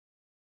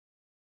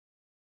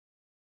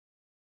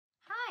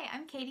Hi,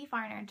 I'm Katie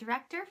Farner,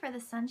 Director for the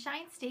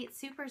Sunshine State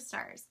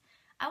Superstars.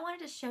 I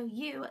wanted to show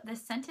you the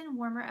Scent and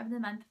Warmer of the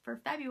Month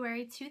for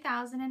February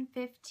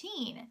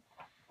 2015.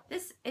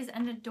 This is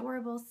an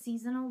adorable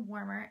seasonal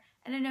warmer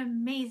and an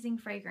amazing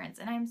fragrance,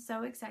 and I'm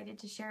so excited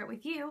to share it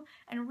with you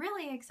and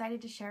really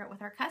excited to share it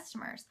with our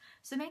customers.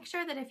 So make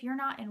sure that if you're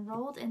not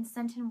enrolled in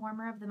Scent and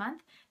Warmer of the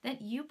Month,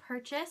 that you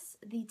purchase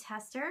the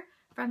tester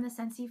from the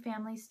Scentsy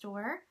Family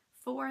Store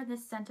for the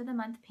Scent of the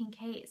Month Pink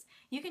Haze.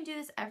 You can do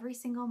this every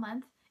single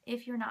month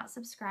if you're not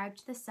subscribed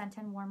to the Scent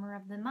and Warmer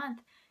of the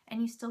Month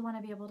and you still want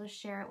to be able to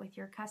share it with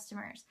your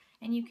customers.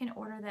 And you can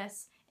order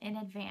this in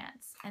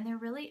advance. And they're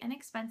really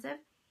inexpensive.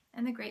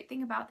 And the great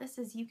thing about this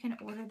is you can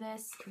order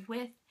this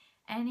with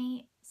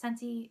any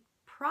Scentsy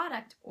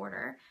product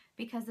order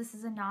because this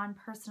is a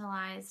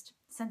non-personalized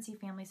Scentsy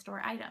Family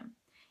Store item.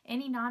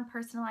 Any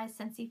non-personalized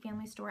Scentsy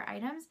Family Store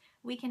items,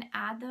 we can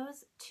add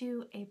those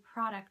to a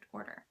product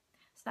order.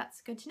 So that's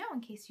good to know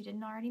in case you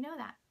didn't already know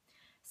that.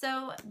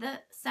 So the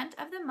scent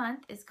of the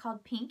month is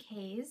called Pink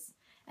Haze.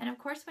 And of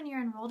course, when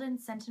you're enrolled in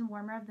Scent and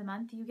Warmer of the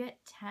Month, you get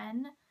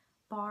 10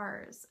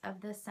 bars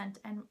of the scent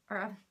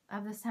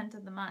of the scent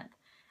of the month.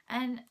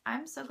 And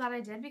I'm so glad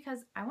I did because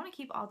I want to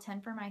keep all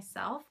 10 for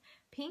myself.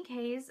 Pink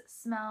Haze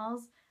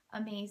smells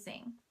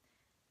amazing.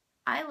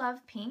 I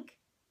love pink,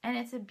 and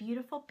it's a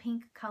beautiful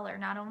pink color.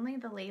 Not only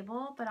the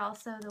label, but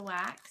also the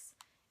wax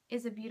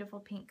is a beautiful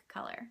pink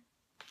color.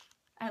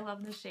 I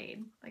love the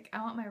shade. Like,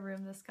 I want my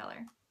room this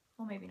color.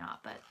 Well, maybe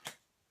not, but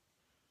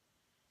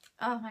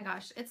oh my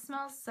gosh, it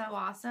smells so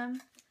awesome.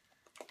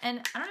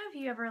 And I don't know if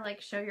you ever like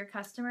show your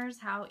customers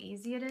how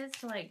easy it is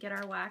to like get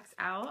our wax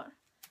out,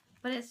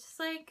 but it's just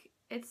like,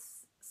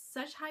 it's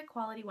such high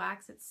quality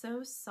wax. It's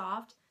so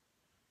soft.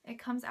 It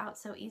comes out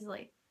so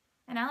easily.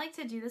 And I like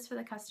to do this for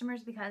the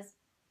customers because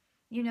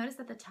you notice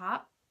that the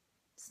top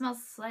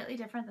smells slightly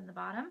different than the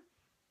bottom.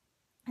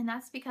 And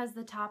that's because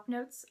the top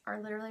notes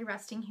are literally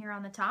resting here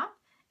on the top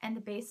and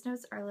the base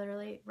notes are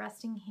literally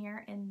resting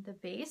here in the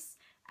base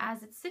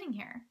as it's sitting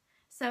here.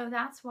 So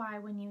that's why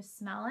when you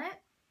smell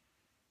it,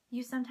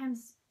 you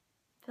sometimes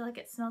feel like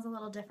it smells a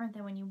little different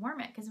than when you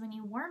warm it, because when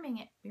you're warming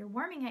it,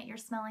 you're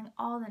smelling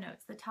all the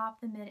notes, the top,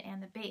 the mid,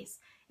 and the base.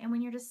 And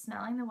when you're just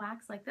smelling the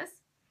wax like this,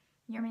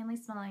 you're mainly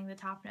smelling the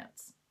top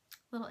notes.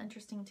 Little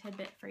interesting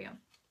tidbit for you.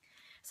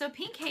 So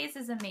Pink Haze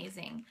is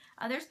amazing.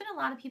 There's been a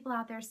lot of people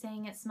out there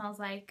saying it smells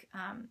like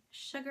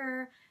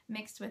sugar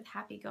mixed with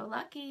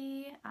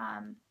happy-go-lucky.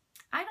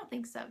 I don't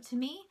think so. To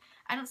me,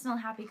 I don't smell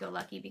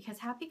happy-go-lucky because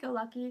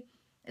happy-go-lucky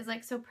is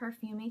like so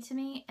perfumey to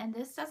me, and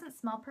this doesn't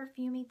smell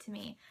perfumey to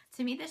me.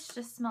 To me, this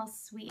just smells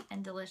sweet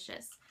and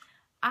delicious.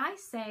 I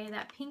say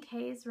that Pink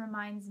Haze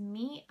reminds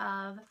me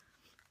of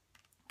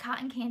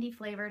cotton candy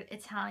flavored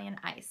Italian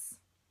ice.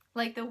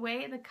 Like the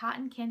way the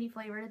cotton candy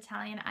flavored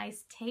Italian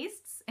ice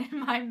tastes in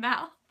my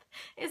mouth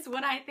is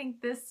what I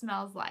think this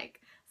smells like.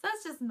 So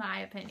that's just my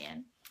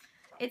opinion.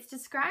 It's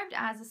described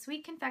as a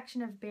sweet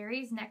confection of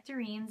berries,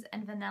 nectarines,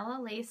 and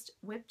vanilla-laced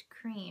whipped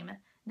cream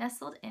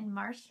nestled in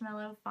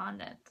marshmallow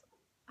fondant.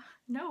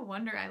 No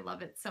wonder I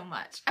love it so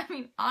much. I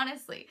mean,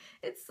 honestly,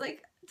 it's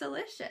like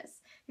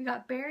delicious. You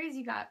got berries,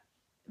 you got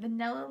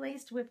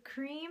vanilla-laced whipped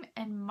cream,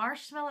 and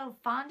marshmallow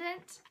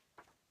fondant.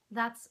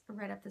 That's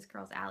right up this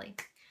girl's alley.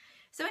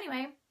 So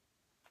anyway,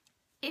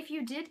 if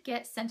you did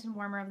get Scent and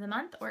Warmer of the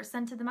Month or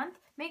Scent of the Month,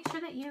 make sure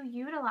that you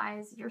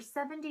utilize your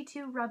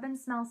 72 rub and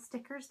smell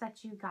stickers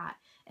that you got,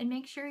 and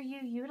make sure you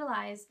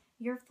utilize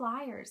your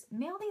flyers.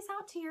 Mail these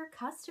out to your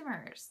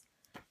customers.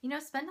 You know,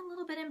 spend a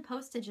little bit in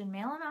postage and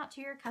mail them out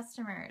to your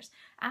customers.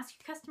 Ask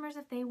your customers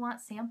if they want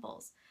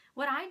samples.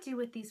 What I do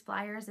with these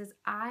flyers is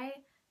I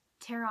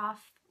tear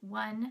off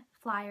one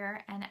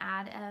flyer and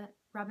add a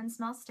rub and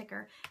smell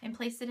sticker and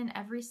place it in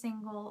every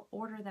single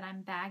order that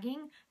I'm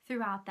bagging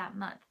throughout that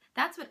month.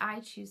 That's what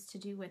I choose to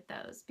do with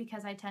those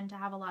because I tend to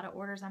have a lot of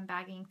orders I'm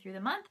bagging through the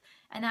month,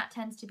 and that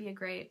tends to be a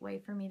great way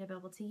for me to be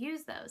able to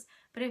use those.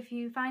 But if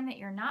you find that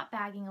you're not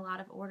bagging a lot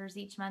of orders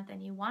each month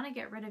and you want to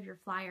get rid of your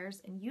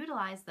flyers and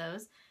utilize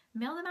those,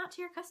 mail them out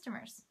to your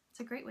customers.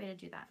 It's a great way to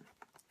do that.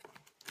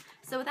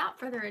 So without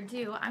further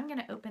ado, I'm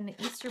going to open the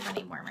Easter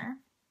Bunny Warmer.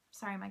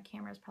 Sorry, my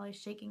camera is probably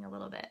shaking a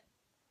little bit.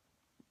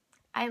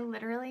 I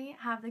literally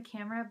have the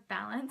camera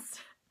balanced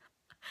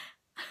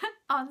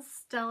on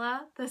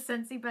Stella, the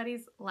Scentsy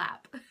Buddy's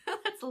lap.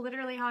 That's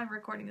literally how I'm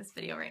recording this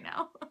video right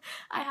now.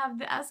 I have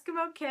the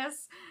Eskimo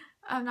Kiss,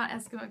 not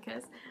Eskimo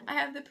Kiss, I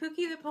have the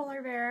Pookie the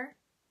Polar Bear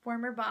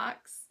warmer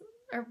box,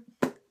 or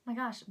my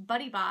gosh,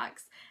 buddy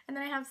box, and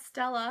then I have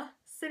Stella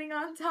sitting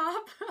on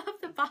top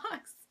of the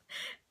box.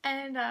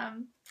 And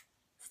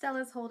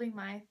Stella's holding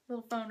my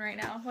little phone right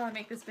now while I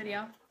make this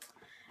video.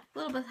 A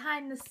little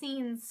behind the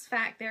scenes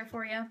fact there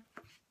for you.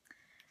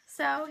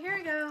 So here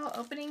I go,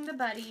 opening the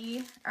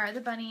bunny. I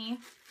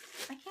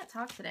can't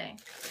talk today.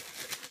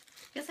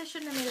 Guess I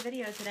shouldn't have made a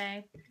video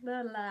today.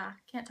 Blah, blah,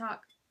 can't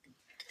talk.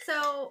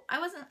 So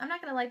I'm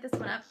not gonna light this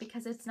one up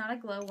because it's not a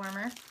glow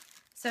warmer.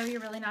 So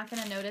you're really not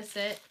gonna notice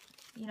it,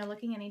 you know,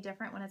 looking any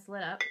different when it's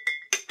lit up.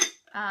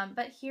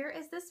 But here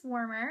is this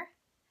warmer.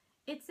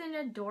 It's an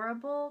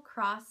adorable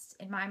cross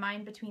in my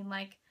mind between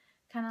like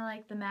kind of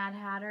like the Mad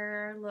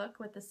Hatter look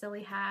with the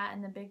silly hat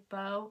and the big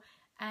bow,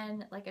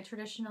 and like a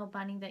traditional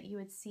bunny that you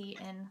would see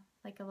in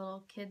like a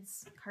little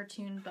kid's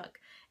cartoon book.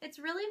 It's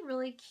really,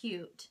 really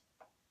cute.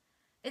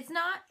 It's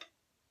not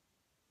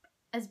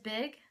as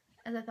big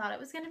as I thought it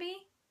was going to be.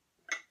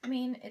 I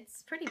mean,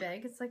 it's pretty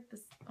big. It's like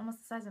this, almost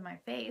the size of my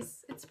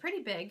face. It's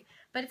pretty big,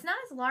 but it's not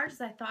as large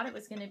as I thought it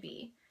was going to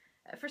be.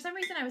 For some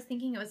reason, I was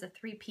thinking it was a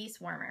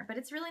 3-piece warmer, but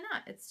it's really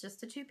not. It's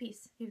just a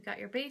 2-piece. You've got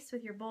your base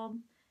with your bulb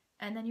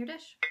and then your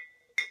dish.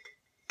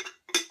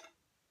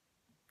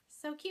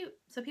 So cute.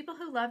 So people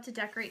who love to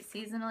decorate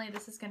seasonally,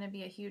 this is going to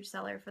be a huge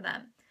seller for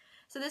them.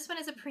 So this one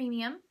is a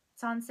premium.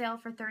 It's on sale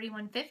for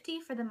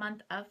 $31.50 for the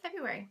month of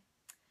February.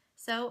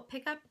 So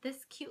pick up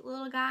this cute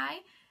little guy.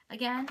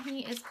 Again, he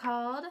is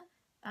called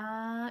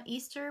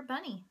Easter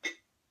Bunny.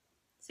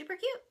 Super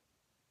cute.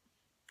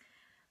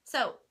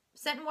 So,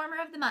 scent and warmer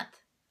of the month.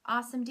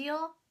 Awesome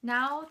deal.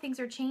 Now things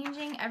are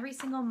changing every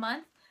single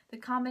month. The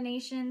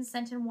combination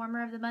scent and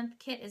warmer of the month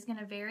kit is going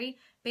to vary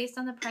based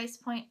on the price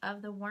point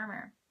of the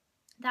warmer.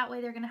 That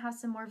way they're going to have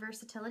some more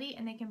versatility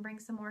and they can bring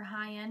some more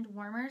high-end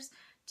warmers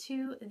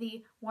to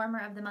the warmer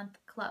of the month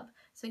club.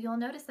 So you'll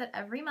notice that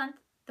every month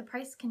the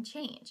price can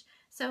change.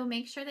 So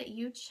make sure that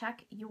you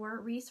check your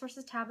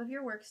resources tab of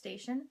your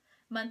workstation,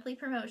 monthly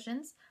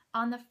promotions,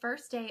 on the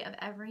first day of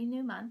every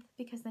new month,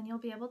 because then you'll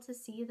be able to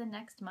see the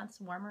next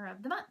month's warmer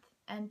of the month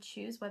and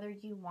choose whether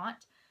you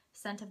want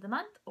scent of the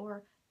month,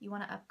 or you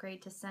want to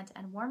upgrade to scent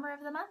and warmer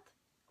of the month,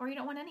 or you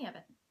don't want any of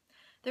it.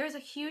 There is a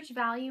huge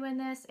value in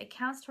this. It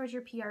counts towards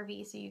your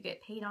PRV, so you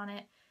get paid on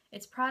it.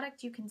 It's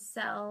product you can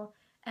sell,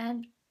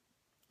 and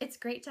it's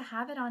great to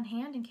have it on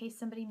hand in case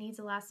somebody needs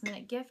a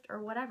last-minute gift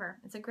or whatever.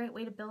 It's a great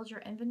way to build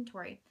your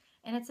inventory,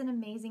 and it's an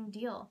amazing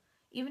deal.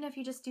 Even if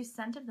you just do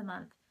scent of the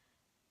month,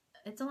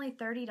 it's only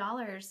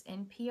 $30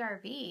 in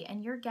PRV,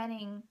 and you're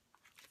getting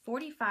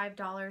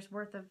 $45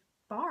 worth of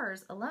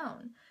bars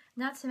alone,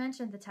 not to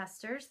mention the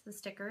testers, the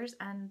stickers,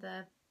 and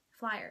the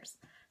flyers.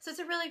 So it's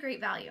a really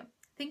great value.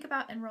 Think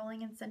about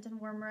enrolling in Scent and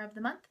Warmer of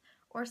the Month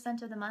or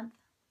Scent of the Month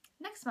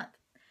next month.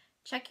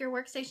 Check your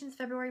workstations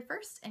February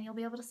 1st and you'll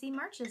be able to see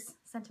March's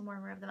Scent and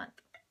Warmer of the Month.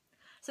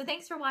 So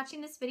thanks for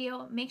watching this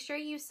video. Make sure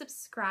you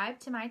subscribe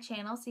to my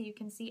channel so you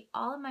can see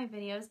all of my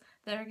videos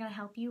that are going to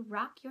help you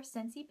rock your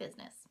Scentsy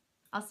business.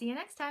 I'll see you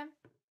next time.